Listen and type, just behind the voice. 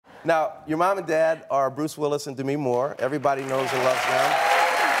Now, your mom and dad are Bruce Willis and Demi Moore. Everybody knows and loves them.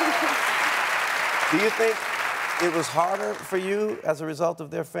 Do you think it was harder for you as a result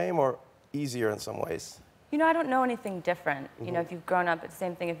of their fame, or easier in some ways? You know, I don't know anything different. You know, if you've grown up, it's the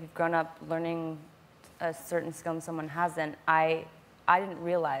same thing. If you've grown up learning a certain skill and someone hasn't, I didn't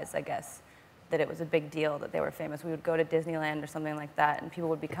realize, I guess, that it was a big deal that they were famous. We would go to Disneyland or something like that, and people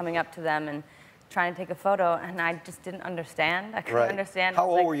would be coming up to them and trying to take a photo, and I just didn't understand. I couldn't understand. How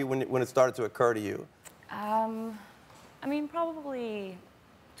old were you when it started to occur to you? I mean, probably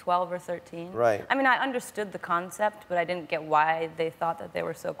 12 or 13. Right. I mean, I understood the concept, but I didn't get why they thought that they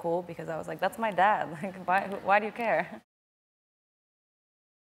were so cool, because I was like, that's my dad. Like, why do you care?